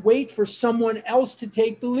cannot wait for someone else to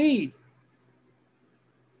take the lead.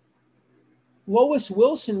 Lois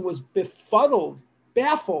Wilson was befuddled,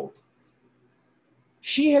 baffled.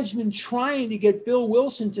 She has been trying to get Bill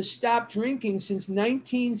Wilson to stop drinking since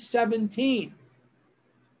 1917.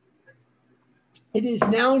 It is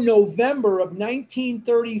now November of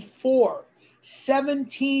 1934.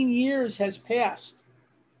 17 years has passed,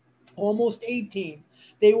 almost 18.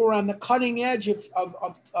 They were on the cutting edge of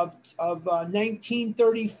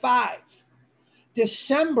 1935.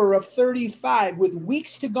 December of 35, with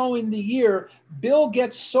weeks to go in the year, Bill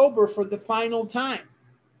gets sober for the final time.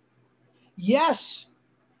 Yes,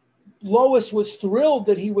 Lois was thrilled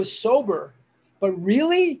that he was sober, but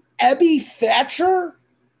really, Ebby Thatcher,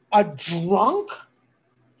 a drunk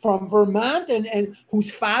from Vermont and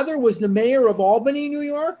whose father was the mayor of Albany, New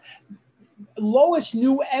York? Lois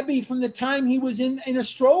knew Ebby from the time he was in a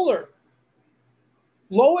stroller.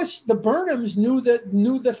 Lois, the Burnhams knew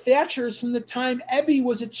the Thatchers from the time Ebby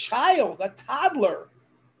was a child, a toddler.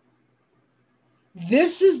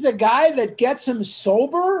 This is the guy that gets him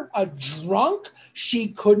sober, a drunk. She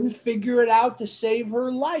couldn't figure it out to save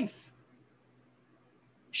her life.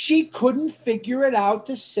 She couldn't figure it out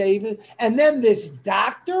to save it. And then this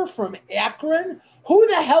doctor from Akron, who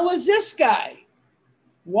the hell is this guy?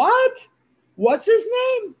 What? What's his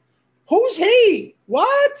name? Who's he?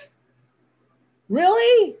 What?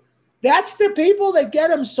 Really? That's the people that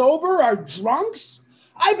get him sober are drunks?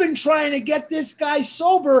 I've been trying to get this guy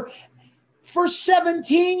sober for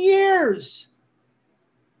 17 years.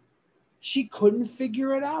 She couldn't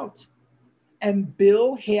figure it out. And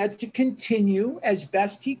Bill had to continue as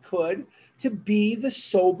best he could to be the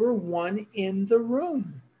sober one in the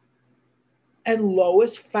room. And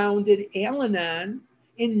Lois founded Al-Anon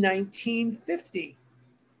in 1950.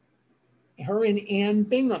 her and Ann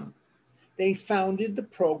Bingham. They founded the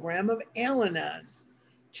program of Al-Anon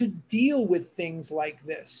to deal with things like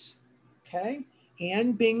this. Okay?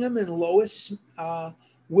 Ann Bingham and Lois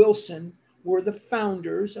Wilson were the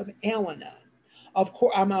founders of Al-Anon. Of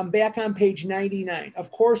course, I'm back on page 99.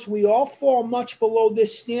 Of course, we all fall much below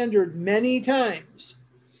this standard many times,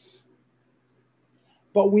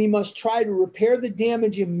 but we must try to repair the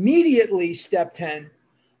damage immediately, step 10,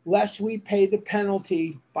 lest we pay the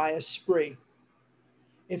penalty by a spree.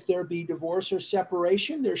 If there be divorce or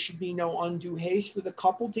separation, there should be no undue haste for the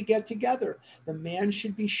couple to get together. The man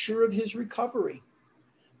should be sure of his recovery.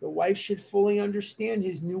 The wife should fully understand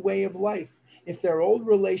his new way of life. If their old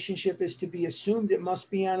relationship is to be assumed, it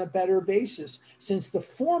must be on a better basis, since the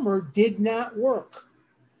former did not work.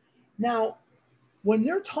 Now, when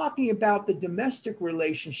they're talking about the domestic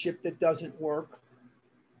relationship that doesn't work,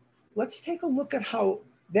 let's take a look at how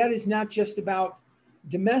that is not just about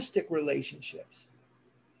domestic relationships.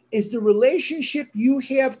 Is the relationship you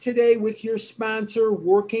have today with your sponsor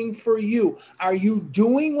working for you? Are you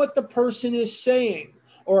doing what the person is saying,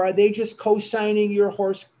 or are they just co-signing your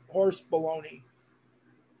horse baloney?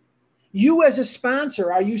 You as a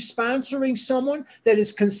sponsor, are you sponsoring someone that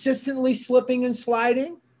is consistently slipping and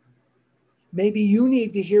sliding? Maybe you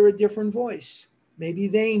need to hear a different voice. Maybe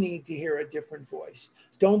they need to hear a different voice.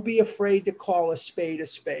 Don't be afraid to call a spade a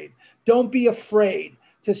spade. Don't be afraid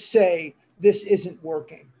to say this isn't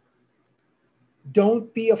working.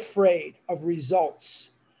 Don't be afraid of results.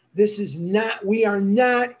 We are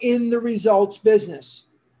not in the results business.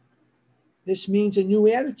 This means a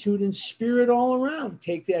new attitude and spirit all around.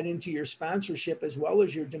 Take that into your sponsorship as well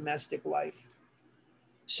as your domestic life.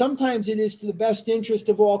 Sometimes it is to the best interest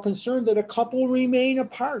of all concerned that a couple remain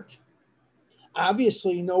apart.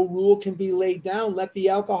 Obviously, no rule can be laid down. Let the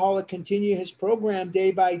alcoholic continue his program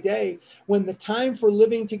day by day. When the time for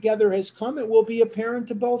living together has come, it will be apparent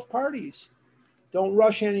to both parties. Don't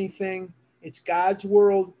rush anything. It's God's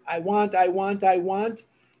world. I want. That's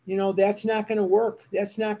not going to work.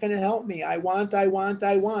 That's not going to help me. I want.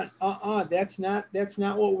 That's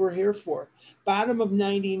not what we're here for. Bottom of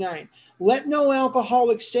 99. Let no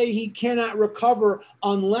alcoholic say he cannot recover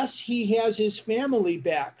unless he has his family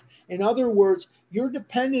back. In other words, you're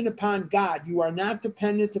dependent upon God. You are not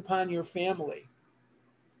dependent upon your family.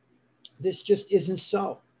 This just isn't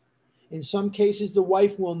so. In some cases, the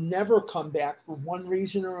wife will never come back for one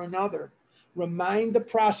reason or another. Remind the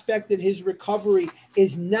prospect that his recovery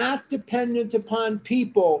is not dependent upon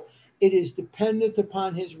people. It is dependent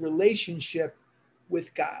upon his relationship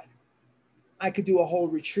with God. I could do a whole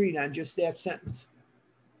retreat on just that sentence.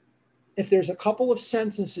 If there's a couple of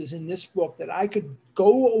sentences in this book that I could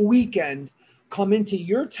go a weekend, come into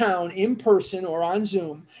your town in person or on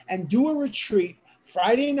Zoom and do a retreat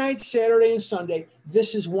Friday night, Saturday, and Sunday,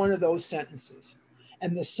 this is one of those sentences.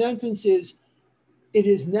 And the sentence is, it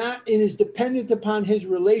is dependent upon his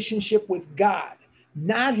relationship with God,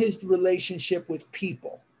 not his relationship with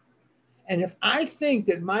people. And if I think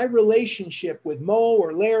that my relationship with Mo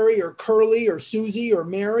or Larry or Curly or Susie or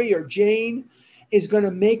Mary or Jane is going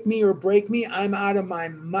to make me or break me, I'm out of my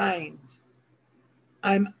mind.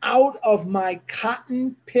 I'm out of my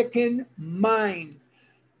cotton picking mind.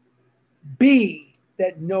 B,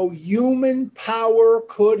 that no human power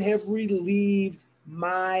could have relieved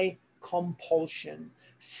my compulsion.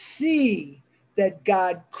 C, that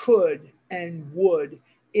God could and would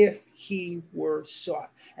if he were sought.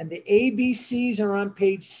 And the ABCs are on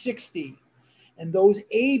page 60. And those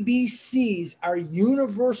ABCs are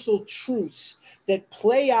universal truths that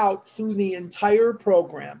play out through the entire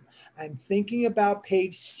program. I'm thinking about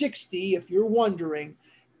page 60, if you're wondering.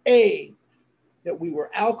 A, that we were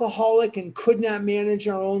alcoholic and could not manage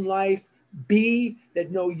our own life. B, that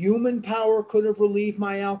no human power could have relieved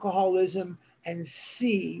my alcoholism. And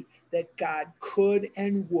C, that God could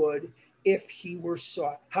and would if he were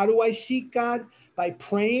sought. How do I seek God? By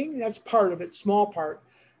praying. That's part of it, small part.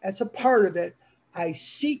 That's a part of it. I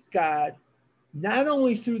seek God not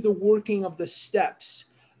only through the working of the steps,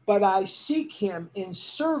 but I seek him in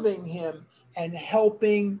serving him and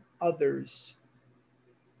helping others.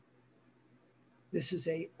 This is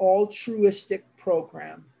an altruistic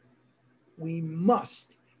program. We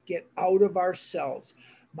must get out of ourselves.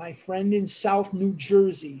 My friend in South New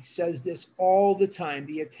Jersey says this all the time.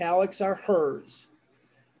 The italics are hers.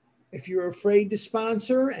 If you're afraid to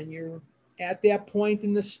sponsor and you're at that point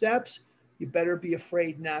in the steps, you better be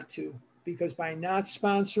afraid not to, because by not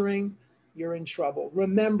sponsoring, you're in trouble.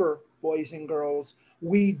 Remember, boys and girls,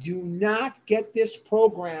 we do not get this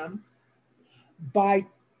program by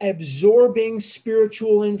absorbing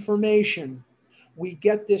spiritual information. We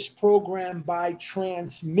get this program by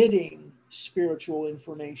transmitting spiritual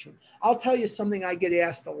information. I'll tell you something I get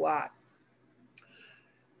asked a lot.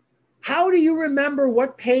 How do you remember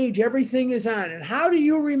what page everything is on? And how do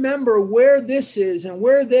you remember where this is and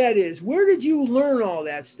where that is? Where did you learn all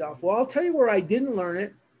that stuff? Well, I'll tell you where I didn't learn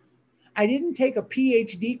it. I didn't take a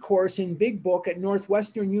PhD course in Big Book at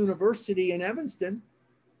Northwestern University in Evanston.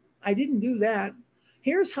 I didn't do that.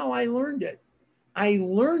 Here's how I learned it. I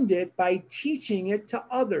learned it by teaching it to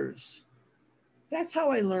others. That's how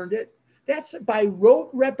I learned it. That's by rote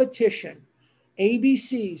repetition.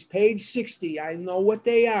 ABCs, page 60. I know what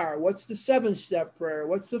they are. What's the 7-step prayer?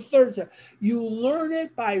 What's the 3rd step? You learn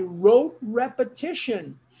it by rote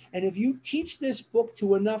repetition. And if you teach this book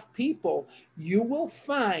to enough people, you will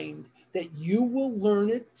find that you will learn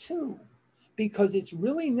it too, because it's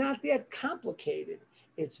really not that complicated.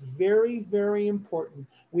 It's very, very important.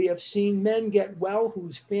 We have seen men get well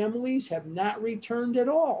whose families have not returned at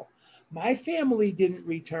all. My family didn't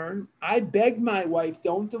return. I begged my wife,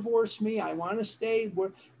 don't divorce me. I want to stay.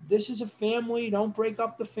 This is a family. Don't break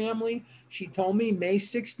up the family. She told me May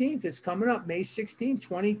 16th, it's coming up, May 16th,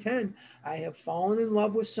 2010. I have fallen in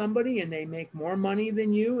love with somebody and they make more money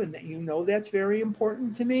than you. And that you know that's very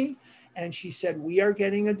important to me. And she said, we are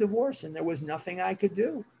getting a divorce. And there was nothing I could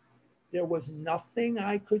do. There was nothing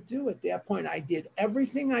I could do at that point. I did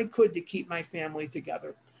everything I could to keep my family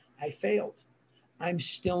together. I failed. I'm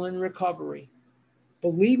still in recovery.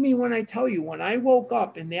 Believe me when I tell you, when I woke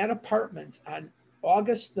up in that apartment on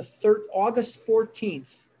August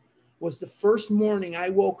 14th was the first morning I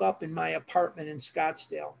woke up in my apartment in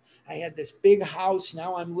Scottsdale. I had this big house.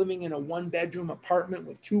 Now I'm living in a 1-bedroom apartment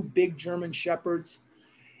with 2 big German Shepherds.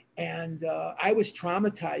 And I was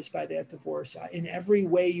traumatized by that divorce in every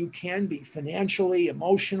way you can be, financially,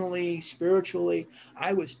 emotionally, spiritually.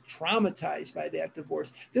 I was traumatized by that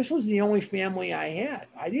divorce. This was the only family I had.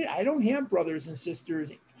 I don't have brothers and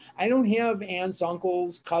sisters. I don't have aunts,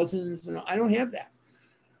 uncles, cousins. I don't have that.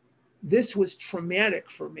 This was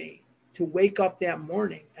traumatic for me to wake up that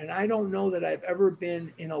morning. And I don't know that I've ever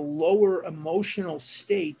been in a lower emotional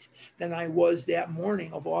state than I was that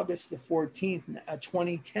morning of August the 14th,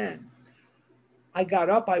 2010. I got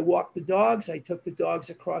up, I walked the dogs, I took the dogs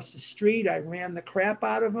across the street, I ran the crap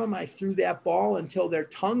out of them, I threw that ball until their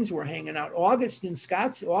tongues were hanging out. August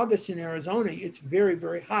in Arizona, it's very,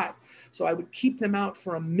 very hot. So I would keep them out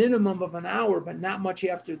for a minimum of an hour, but not much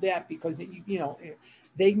after that because,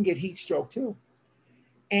 they can get heat stroke too.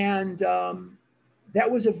 And that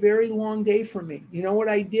was a very long day for me. You know what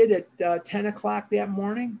I did at 10 o'clock that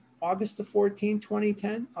morning, August the 14th,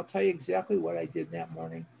 2010? I'll tell you exactly what I did that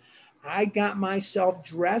morning. I got myself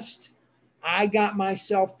dressed. I got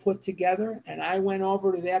myself put together and I went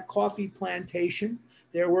over to that coffee plantation.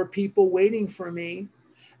 There were people waiting for me.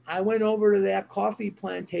 I went over to that coffee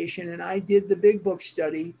plantation and I did the Big Book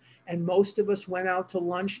study. And most of us went out to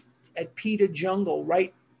lunch at Pita Jungle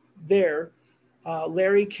right there.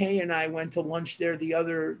 Larry Kay and I went to lunch there the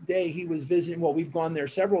other day. He was visiting, well, we've gone there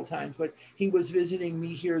several times, but he was visiting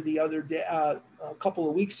me here the other day, a couple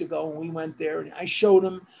of weeks ago, and we went there and I showed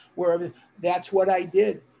him wherever. That's what I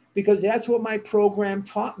did because that's what my program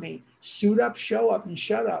taught me. Suit up, show up, and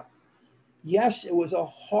shut up. Yes, it was a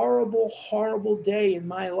horrible, horrible day in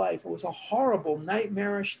my life. It was a horrible,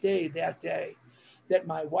 nightmarish day that day that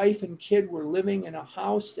my wife and kid were living in a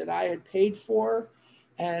house that I had paid for.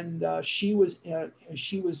 And she was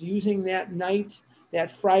using that night,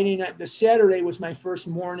 that Friday night. The Saturday was my first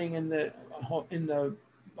morning in the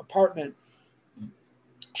apartment.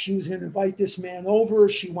 She was going to invite this man over.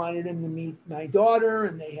 She wanted him to meet my daughter,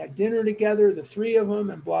 and they had dinner together, the 3 of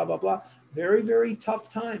them, and blah, blah, blah. Very, very tough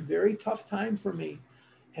time for me.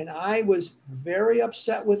 And I was very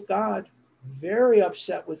upset with God, very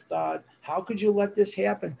upset with God. How could you let this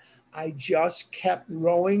happen? I just kept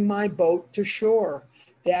rowing my boat to shore.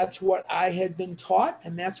 That's what I had been taught,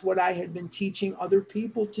 and that's what I had been teaching other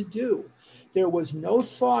people to do. There was no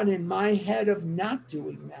thought in my head of not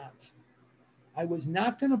doing that. I was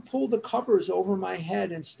not going to pull the covers over my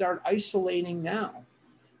head and start isolating now.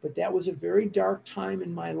 But that was a very dark time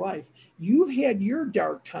in my life. You've had your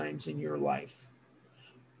dark times in your life.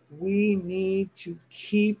 We need to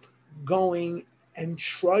keep going and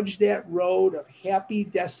trudge that road of happy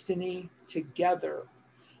destiny together.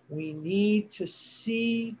 We need to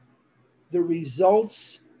see the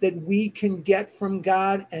results that we can get from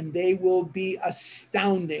God, and they will be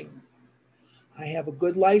astounding. I have a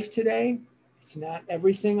good life today. It's not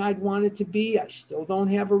everything I'd want it to be. I still don't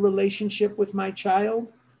have a relationship with my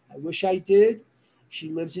child. I wish I did. She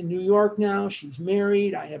lives in New York now. She's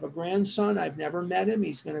married. I have a grandson. I've never met him.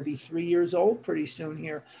 He's going to be 3 years old pretty soon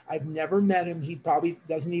here. I've never met him. He probably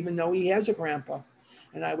doesn't even know he has a grandpa.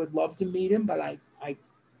 and I would love to meet him, but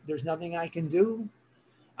there's nothing I can do.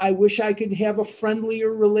 I wish I could have a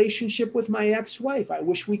friendlier relationship with my ex-wife. I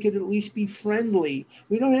wish we could at least be friendly.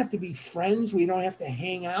 We don't have to be friends. We don't have to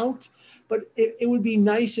hang out, but it would be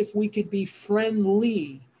nice if we could be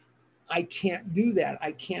friendly. I can't do that.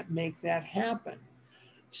 I can't make that happen.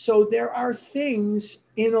 So there are things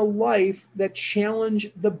in a life that challenge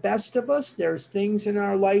the best of us. There's things in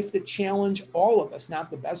our life that challenge all of us, not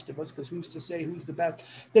the best of us, because who's to say who's the best,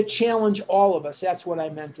 that challenge all of us. That's what I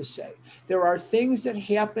meant to say. There are things that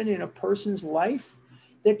happen in a person's life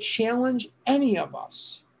that challenge any of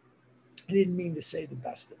us. I didn't mean to say the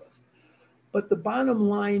best of us. But the bottom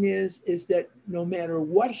line is that no matter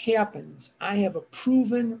what happens, I have a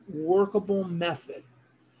proven workable method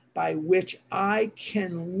by which I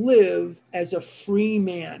can live as a free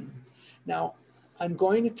man. Now, I'm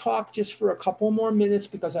going to talk just for a couple more minutes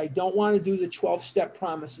because I don't want to do the 12-step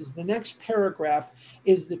promises. The next paragraph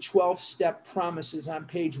is the 12-step promises on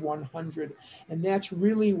page 100. And that's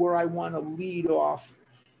really where I want to lead off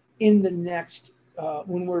in the next,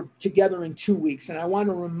 when we're together in 2 weeks. And I want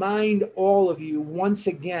to remind all of you once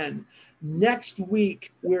again, next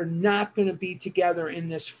week, we're not going to be together in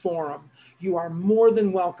this forum. You are more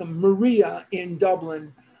than welcome. Maria in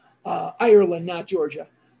Dublin, Ireland, not Georgia.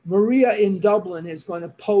 Maria in Dublin is going to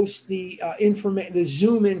post the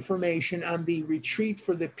Zoom information on the retreat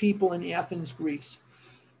for the people in Athens, Greece.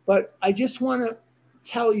 But I just want to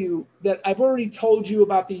tell you that I've already told you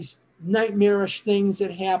about these nightmarish things that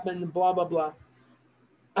happen, blah, blah, blah.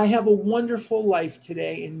 I have a wonderful life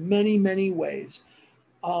today in many, many ways.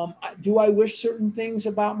 Do I wish certain things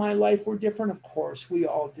about my life were different? Of course, we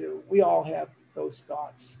all do. We all have those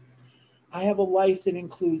thoughts. I have a life that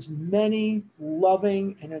includes many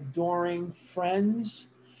loving and adoring friends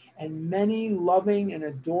and many loving and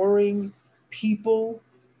adoring people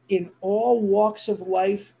in all walks of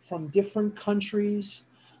life from different countries.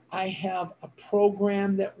 I have a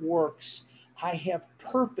program that works. I have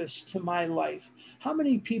purpose to my life. How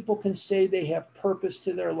many people can say they have purpose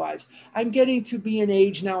to their lives? I'm getting to be an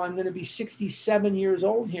age now, I'm going to be 67 years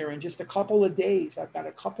old here in just a couple of days. I've got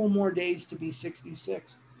a couple more days to be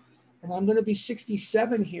 66. And I'm going to be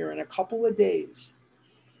 67 here in a couple of days.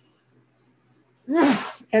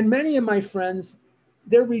 And many of my friends,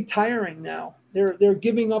 they're retiring now. They're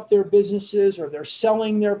giving up their businesses, or they're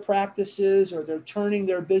selling their practices, or they're turning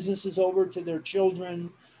their businesses over to their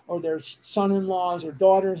children or their son-in-laws or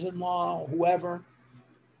daughters-in-law or whoever.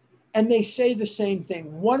 And they say the same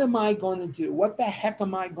thing. What am I going to do? What the heck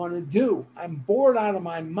am I going to do? I'm bored out of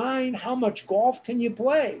my mind. How much golf can you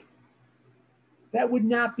play? That would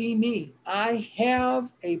not be me. I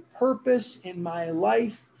have a purpose in my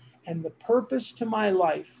life, and the purpose to my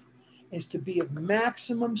life is to be of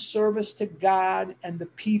maximum service to God and the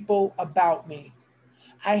people about me.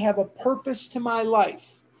 I have a purpose to my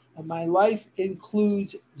life, and my life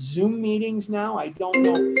includes Zoom meetings now. I don't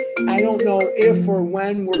know if or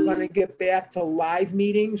when we're going to get back to live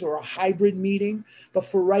meetings or a hybrid meeting, but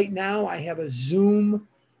for right now, I have a Zoom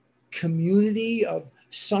community of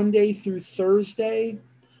Sunday through Thursday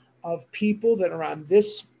of people that are on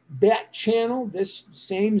this BAT channel, this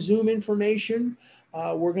same Zoom information.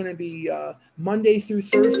 We're going to be Monday through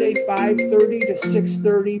Thursday, 5:30 to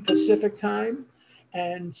 6:30 Pacific time.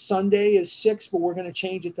 And Sunday is 6, but we're going to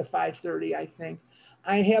change it to 5:30, I think.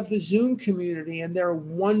 I have the Zoom community, and they're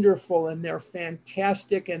wonderful, and they're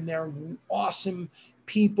fantastic, and they're awesome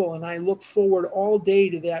people. And I look forward all day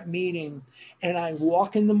to that meeting. And I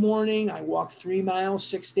walk in the morning. I walk 3 miles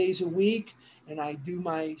 6 days a week. And I do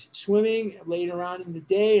my swimming later on in the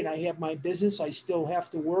day. And I have my business. I still have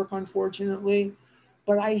to work, unfortunately.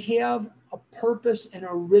 But I have a purpose and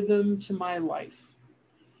a rhythm to my life.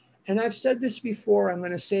 And I've said this before. I'm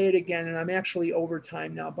going to say it again. And I'm actually over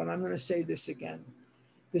time now, but I'm going to say this again.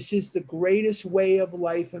 This is the greatest way of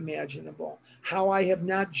life imaginable. How I have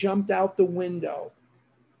not jumped out the window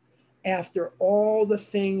after all the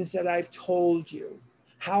things that I've told you.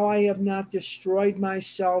 How I have not destroyed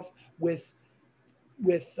myself with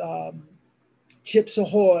Chips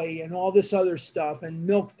Ahoy and all this other stuff and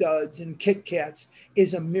Milk Duds and Kit Kats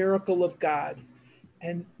is a miracle of God.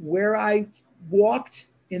 And where I walked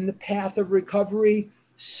in the path of recovery,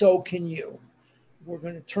 so can you. We're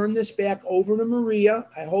going to turn this back over to Maria.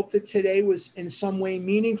 I hope that today was in some way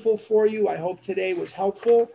meaningful for you. I hope today was helpful.